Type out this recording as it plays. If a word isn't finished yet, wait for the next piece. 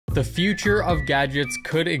The future of gadgets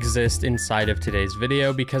could exist inside of today's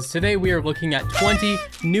video because today we are looking at 20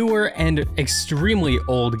 newer and extremely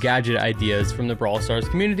old gadget ideas from the Brawl Stars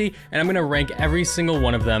community, and I'm gonna rank every single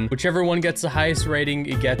one of them. Whichever one gets the highest rating,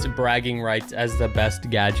 it gets bragging rights as the best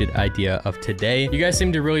gadget idea of today. You guys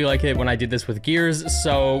seem to really like it when I did this with gears,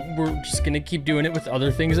 so we're just gonna keep doing it with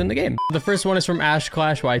other things in the game. The first one is from Ash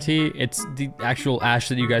Clash YT. It's the actual Ash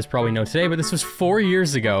that you guys probably know today, but this was 4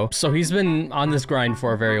 years ago, so he's been on this grind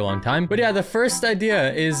for a very long time. But yeah, the first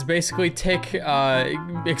idea is basically Tick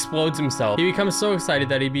explodes himself. He becomes so excited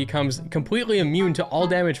that he becomes completely immune to all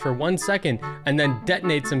damage for 1 second and then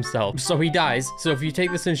detonates himself, so he dies. So if you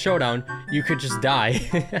take this in Showdown, you could just die.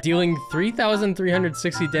 Dealing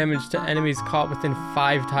 3,360 damage to enemies caught within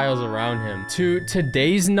 5 tiles around him. To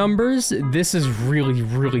today's numbers, this is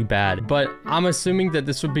really bad, but I'm assuming that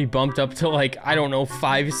this would be bumped up to like, I don't know,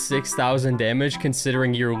 5,000-6,000 damage,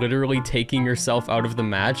 considering you're literally taking yourself out of the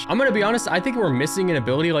match. I'm gonna be honest, I think we're missing an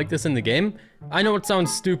ability like this in the game. I know it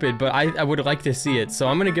sounds stupid, but I would like to see it, so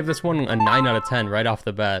I'm gonna give this one a 9 out of 10 right off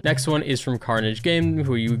the bat. Next one is from Carnage Game,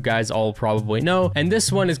 who you guys all probably know, and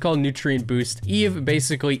this one is called Nutrient Boost. Eve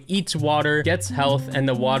basically eats water, gets health, and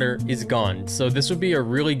the water is gone. So this would be a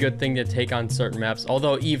really good thing to take on certain maps.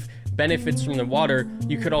 Although Eve benefits from the water,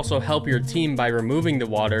 you could also help your team by removing the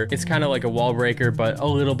water. It's kind of like a wall breaker, but a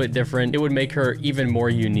little bit different. It would make her even more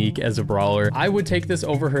unique as a brawler. I would take this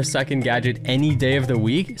over her second gadget any day of the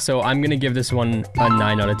week, so I'm gonna give this one a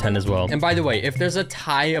 9 out of 10 as well. And by the way, if there's a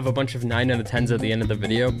tie of a bunch of 9 out of 10s at the end of the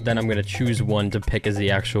video, then I'm gonna choose one to pick as the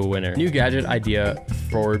actual winner. New gadget idea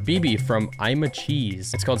for BB from I'm a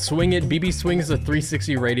Cheese. It's called Swing It. BB swings a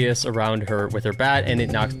 360 radius around her with her bat, and it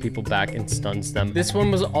knocks people back and stuns them. This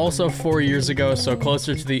one was also 4 years ago, so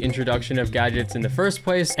closer to the introduction of gadgets in the first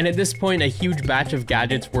place, and at this point a huge batch of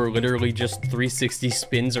gadgets were literally just 360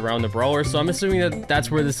 spins around the brawler, so I'm assuming that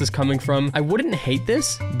that's where this is coming from. I wouldn't hate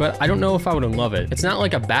this, but I don't know if I would love it. It's not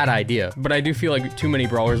like a bad idea, but I do feel like too many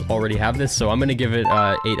brawlers already have this, so I'm gonna give it 8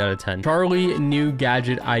 out of 10. Charlie, new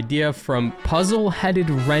gadget idea from Puzzle-Headed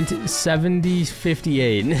Rent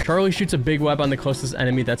 7058. Charlie shoots a big web on the closest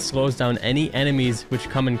enemy that slows down any enemies which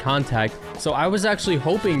come in contact. So I was actually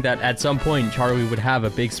hoping that at some point Charlie would have a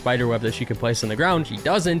big spider web that she could place on the ground. She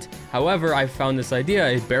doesn't. However, I found this idea.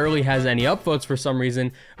 It barely has any upvotes for some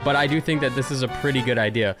reason, but I do think that this is a pretty good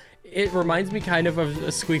idea. It reminds me kind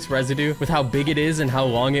of Squeak's Residue with how big it is and how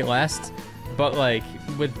long it lasts. But like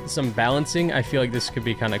with some balancing, I feel like this could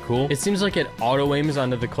be kind of cool. It seems like it auto aims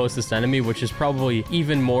onto the closest enemy, which is probably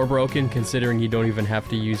even more broken considering you don't even have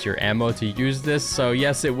to use your ammo to use this. So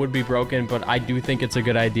yes, it would be broken, but I do think it's a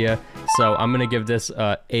good idea. So I'm gonna give this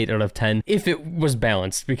 8 out of 10 if it was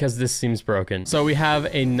balanced, because this seems broken. So we have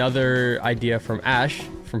another idea from Ash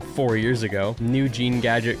from 4 years ago. New Gene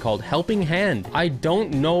gadget called Helping Hand. I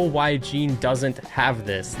don't know why Gene doesn't have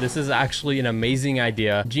this. This is actually an amazing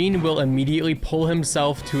idea. Gene will immediately pull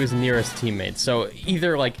himself to his nearest teammate. So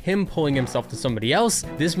either like him pulling himself to somebody else,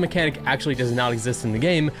 this mechanic actually does not exist in the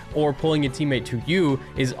game, or pulling a teammate to you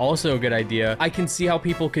is also a good idea. I can see how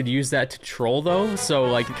people could use that to troll though. So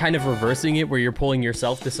like kind of reversing it where you're pulling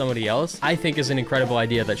yourself to somebody else, I think is an incredible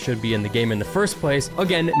idea that should be in the game in the first place.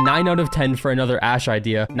 Again, 9 out of 10 for another Ash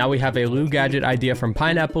idea. Now we have a Lou gadget idea from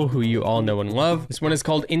Pineapple, who you all know and love. This one is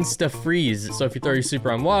called Insta Freeze. So if you throw your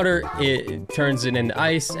super on water, it turns it into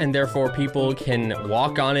ice, and therefore people can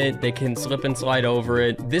walk on it. They can slip and slide over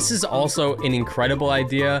it. This is also an incredible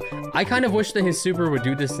idea. I kind of wish that his super would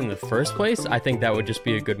do this in the first place. I think that would just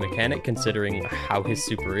be a good mechanic considering how his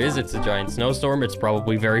super is. It's a giant snowstorm. It's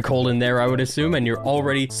probably very cold in there, I would assume, and you're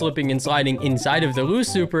already slipping and sliding inside of the Lou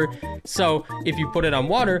super. So if you put it on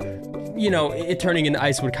water, you know, it turning into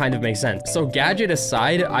ice would kind of make sense. So gadget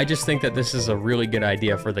aside, I just think that this is a really good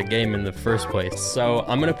idea for the game in the first place. So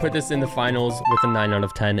I'm gonna put this in the finals with a 9 out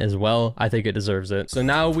of 10 as well. I think it deserves it. So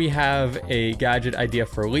now we have a gadget idea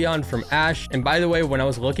for Leon from Ash. And by the way, when I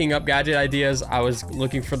was looking up gadget ideas, I was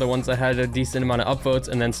looking for the ones that had a decent amount of upvotes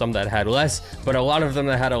and then some that had less, but a lot of them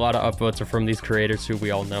that had a lot of upvotes are from these creators who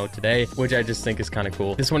we all know today, which I just think is kind of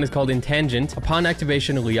cool. This one is called Intangent. Upon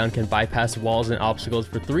activation, Leon can bypass walls and obstacles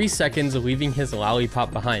for 3 seconds, leaving his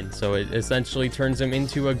lollipop behind. So it essentially turns him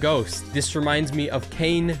into a ghost. This reminds me of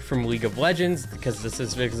Kane from League of Legends, because this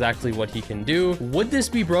is exactly what he can do. Would this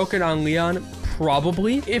be broken on Leon?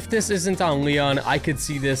 Probably. If this isn't on Leon, I could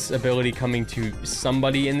see this ability coming to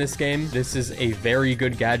somebody in this game. This is a very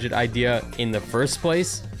good gadget idea in the first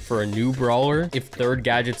place for a new brawler. If third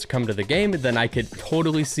gadgets come to the game, then I could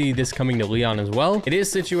totally see this coming to Leon as well. It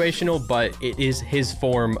is situational, but it is his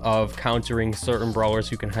form of countering certain brawlers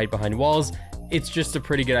who can hide behind walls it's just a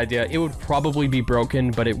pretty good idea. It would probably be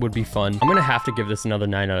broken, but it would be fun. I'm gonna have to give this another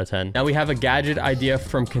 9 out of 10. Now we have a gadget idea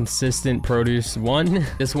from Consistent Produce 1.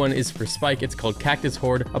 This one is for Spike. It's called Cactus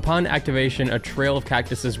Horde. Upon activation, a trail of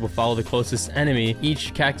cactuses will follow the closest enemy.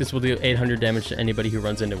 Each cactus will deal 800 damage to anybody who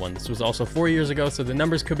runs into one. This was also 4 years ago, so the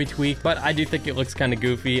numbers could be tweaked, but I do think it looks kind of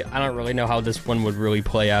goofy. I don't really know how this one would really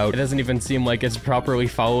play out. It doesn't even seem like it's properly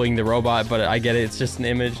following the robot, but I get it. It's just an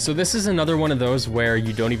image. So this is another one of those where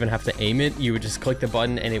you don't even have to aim it. You would just click the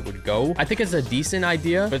button and it would go. I think it's a decent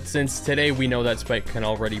idea, but since today we know that Spike can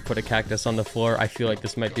already put a cactus on the floor, I feel like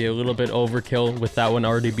this might be a little bit overkill with that one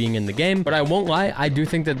already being in the game. But I won't lie, I do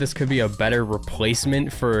think that this could be a better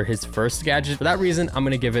replacement for his first gadget. For that reason, I'm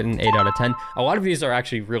going to give it an 8 out of 10. A lot of these are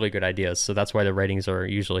actually really good ideas, so that's why the ratings are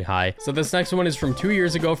usually high. So this next one is from 2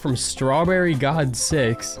 years ago from Strawberry God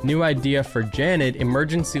 6. New idea for Janet.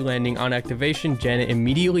 Emergency landing. On activation, Janet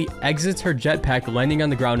immediately exits her jetpack, landing on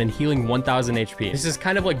the ground and healing 1000 HP. This is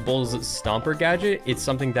kind of like Bull's Stomper gadget. It's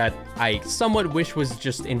something that I somewhat wish was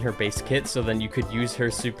just in her base kit, so then you could use her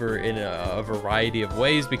super in a variety of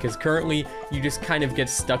ways, because currently you just kind of get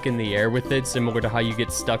stuck in the air with it, similar to how you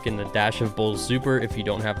get stuck in the dash of Bull's super if you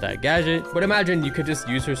don't have that gadget. But imagine you could just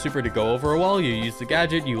use her super to go over a wall. You use the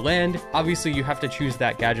gadget, you land. Obviously you have to choose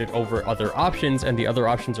that gadget over other options, and the other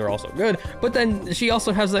options are also good, but then she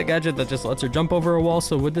also has that gadget that just lets her jump over a wall.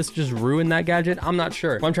 So would this just ruin that gadget? I'm not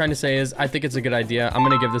sure. What I'm trying to say is I think it's a good idea. I'm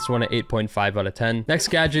gonna give this one an 8.5 out of 10. Next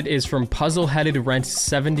gadget is from Puzzle-Headed Rent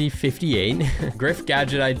 7058. Griff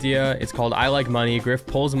gadget idea. It's called I Like Money. Griff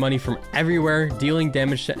pulls money from everywhere, dealing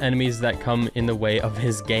damage to enemies that come in the way of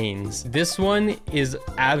his gains. This one is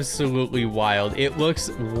absolutely wild. It looks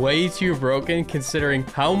way too broken considering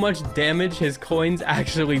how much damage his coins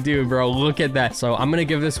actually do, bro. Look at that. So I'm gonna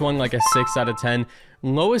give this one like a 6 out of 10.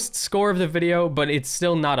 Lowest score of the video, but it's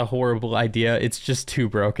still not a horrible idea. It's just too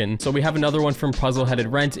broken. So we have another one from Puzzle-Headed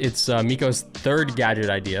Rent. It's Miko's third gadget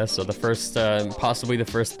idea. So the first, possibly the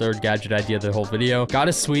first third gadget idea of the whole video.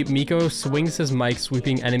 Gotta sweep. Miko swings his mic,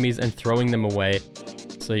 sweeping enemies and throwing them away.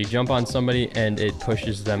 So you jump on somebody and it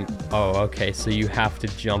pushes them. Oh, okay. So you have to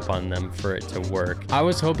jump on them for it to work. I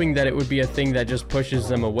was hoping that it would be a thing that just pushes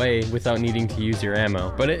them away without needing to use your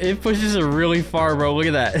ammo. But it pushes her really far, bro. Look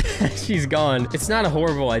at that. She's gone. It's not a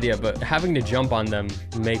horrible idea, but having to jump on them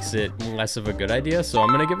makes it less of a good idea. So I'm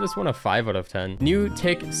going to give this one a 5 out of 10. New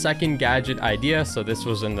Tick second gadget idea. So this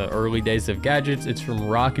was in the early days of gadgets. It's from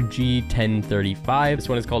Rock G1035. This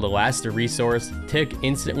one is called Elastic Resource. Tick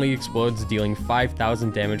instantly explodes, dealing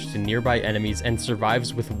 5,000 damage to nearby enemies and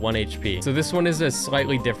survives with 1 HP. So this one is a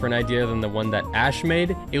slightly different idea than the one that Ash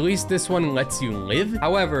made. At least this one lets you live.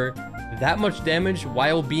 However, that much damage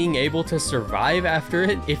while being able to survive after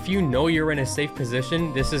it, if you know you're in a safe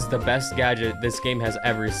position, this is the best gadget this game has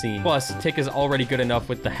ever seen. Plus, Tick is already good enough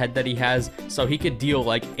with the head that he has, so he could deal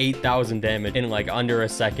like 8,000 damage in like under a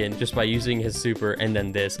second just by using his super. And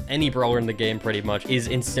then this, any brawler in the game pretty much is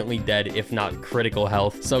instantly dead, if not critical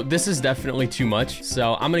health. So this is definitely too much.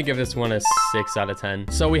 So I'm gonna give this one a 6 out of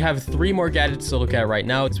 10. So we have 3 more gadgets to look at right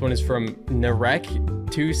now. This one is from Narek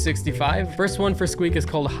 265. First one for Squeak is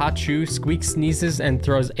called Hot Chew. Squeak sneezes and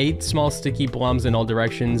throws 8 small sticky bombs in all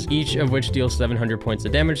directions, each of which deals 700 points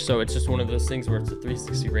of damage. So it's just one of those things where it's a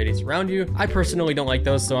 360 radius around you. I personally don't like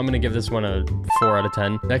those, so I'm gonna give this one a 4 out of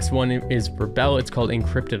 10. Next one is for Bell. It's called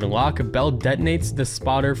Encrypted Lock. Bell detonates the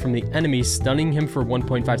spotter from the enemy, stunning him for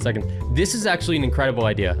 1.5 seconds. This is actually an incredible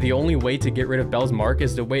idea. The only way to get rid of Bell's mark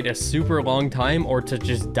is to wait a super long time or to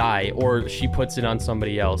just die, or she puts it on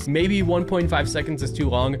somebody else. Maybe 1.5 seconds is too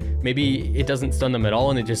long. Maybe it doesn't stun them at all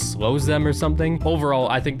and it just slows them or something. Overall,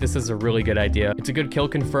 I think this is a really good idea. It's a good kill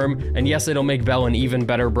confirm, and yes, it'll make Belle an even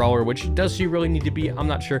better brawler, which does she really need to be? I'm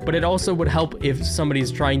not sure, but it also would help if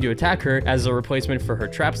somebody's trying to attack her as a replacement for her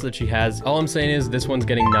traps that she has. All I'm saying is this one's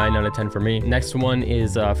getting 9 out of 10 for me. Next one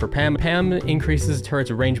is for Pam. Pam increases turret's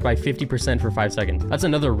range by 50% for 5 seconds. That's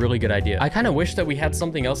another really good idea. I kind of wish that we had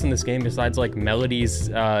something else in this game besides like Melody's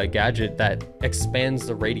gadget that expands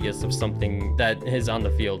the radius of something that is on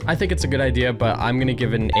the field. I think it's a good idea, but I'm gonna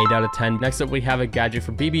give it an 8 out of 10. Next up, we have a gadget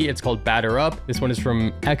for BB. It's called Batter Up. This one is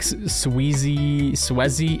from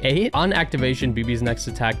Swezzy8. On activation, BB's next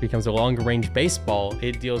attack becomes a long-range baseball.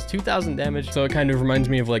 It deals 2,000 damage, so it kind of reminds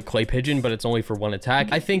me of like Clay Pigeon, but it's only for 1 attack.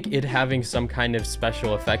 I think it having some kind of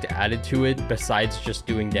special effect added to it besides just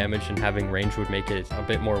doing damage and having range would make it a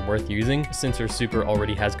bit more worth using, since her super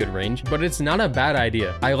already has good range. But it's not a bad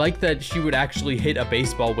idea. I like that she would actually hit a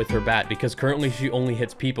baseball with her bat, because currently she only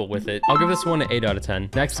hits people with it. I'll give this one an 8 out of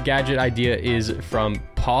 10. Next gadget idea is from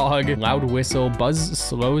Pog, Loud Whistle. Buzz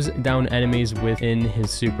slows down enemies within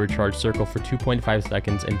his supercharged circle for 2.5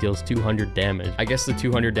 seconds and deals 200 damage. I guess the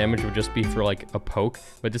 200 damage would just be for like a poke,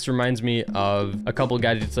 but this reminds me of a couple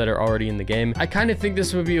gadgets that are already in the game. I kind of think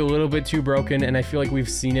this would be a little bit too broken, and I feel like we've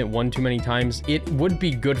seen it one too many times. It would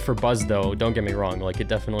be good for Buzz though, don't get me wrong, like it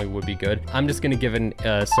definitely would be good. I'm just gonna give it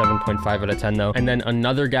a 7.5 out of 10 though. And then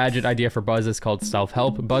another gadget idea for Buzz is called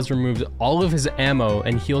self-help. Buzz removes all of his ammo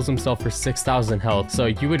and heals himself for 6,000 health.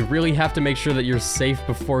 So you would really have to make sure that you're safe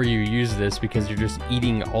before you use this because you're just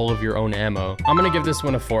eating all of your own ammo. I'm gonna give this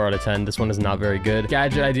one a 4 out of 10. This one is not very good.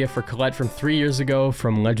 Gadget idea for Colette from 3 years ago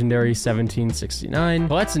from Legendary 1769.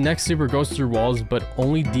 Colette's next super goes through walls but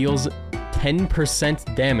only deals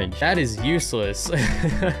 10% damage. That is useless.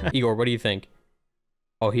 Igor, what do you think?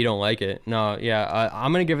 Oh, he don't like it. No, yeah,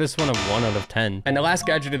 I'm gonna give this one a 1 out of 10. And the last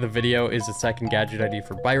gadget of the video is the second gadget idea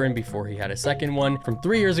for Byron before he had a second one from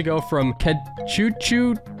 3 years ago from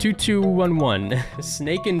Kedchuchu2211.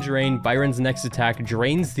 Snake and Drain. Byron's next attack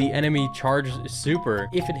drains the enemy charged super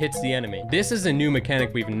if it hits the enemy. This is a new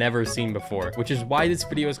mechanic we've never seen before, which is why this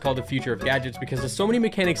video is called the future of gadgets, because there's so many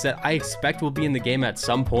mechanics that I expect will be in the game at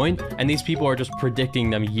some point, and these people are just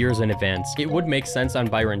predicting them years in advance. It would make sense on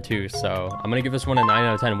Byron too, so I'm gonna give this one a 9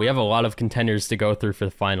 out of 10. We have a lot of contenders to go through for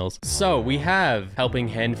the finals. So we have Helping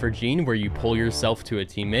Hand for Jean, where you pull yourself to a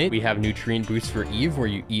teammate. We have Nutrient Boost for Eve, where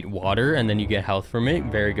you eat water and then you get health from it.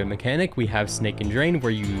 Very good mechanic. We have Snake and Drain,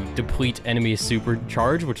 where you deplete enemy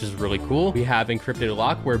supercharge, which is really cool. We have Encrypted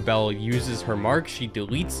Lock, where Belle uses her mark. She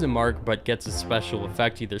deletes the mark, but gets a special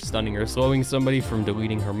effect, either stunning or slowing somebody from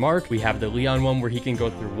deleting her mark. We have the Leon one, where he can go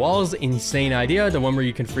through walls. Insane idea. The one where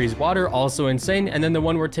you can freeze water, also insane. And then the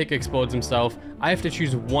one where Tick explodes himself. I have to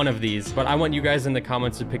choose one of these, but I want you guys in the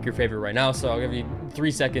comments to pick your favorite right now. So I'll give you 3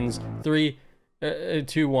 seconds. 3,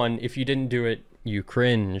 2, 1. If you didn't do it, you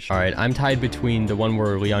cringe. All right, I'm tied between the one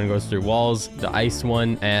where Leon goes through walls, the ice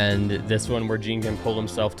one, and this one where Jean can pull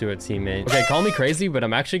himself to a teammate. Okay, call me crazy, but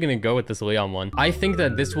I'm actually gonna go with this Leon one. I think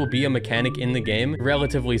that this will be a mechanic in the game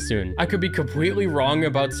relatively soon. I could be completely wrong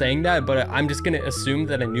about saying that, but I'm just gonna assume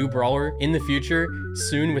that a new brawler in the future,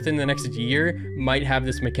 soon within the next year, might have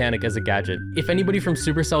this mechanic as a gadget. If anybody from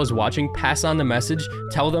Supercell is watching, pass on the message,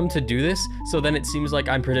 tell them to do this, so then it seems like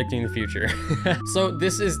I'm predicting the future. So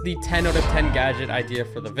this is the 10 out of 10 gadget idea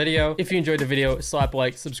for the video. If you enjoyed the video, slap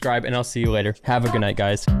like, subscribe, and I'll see you later. Have a good night,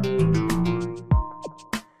 guys.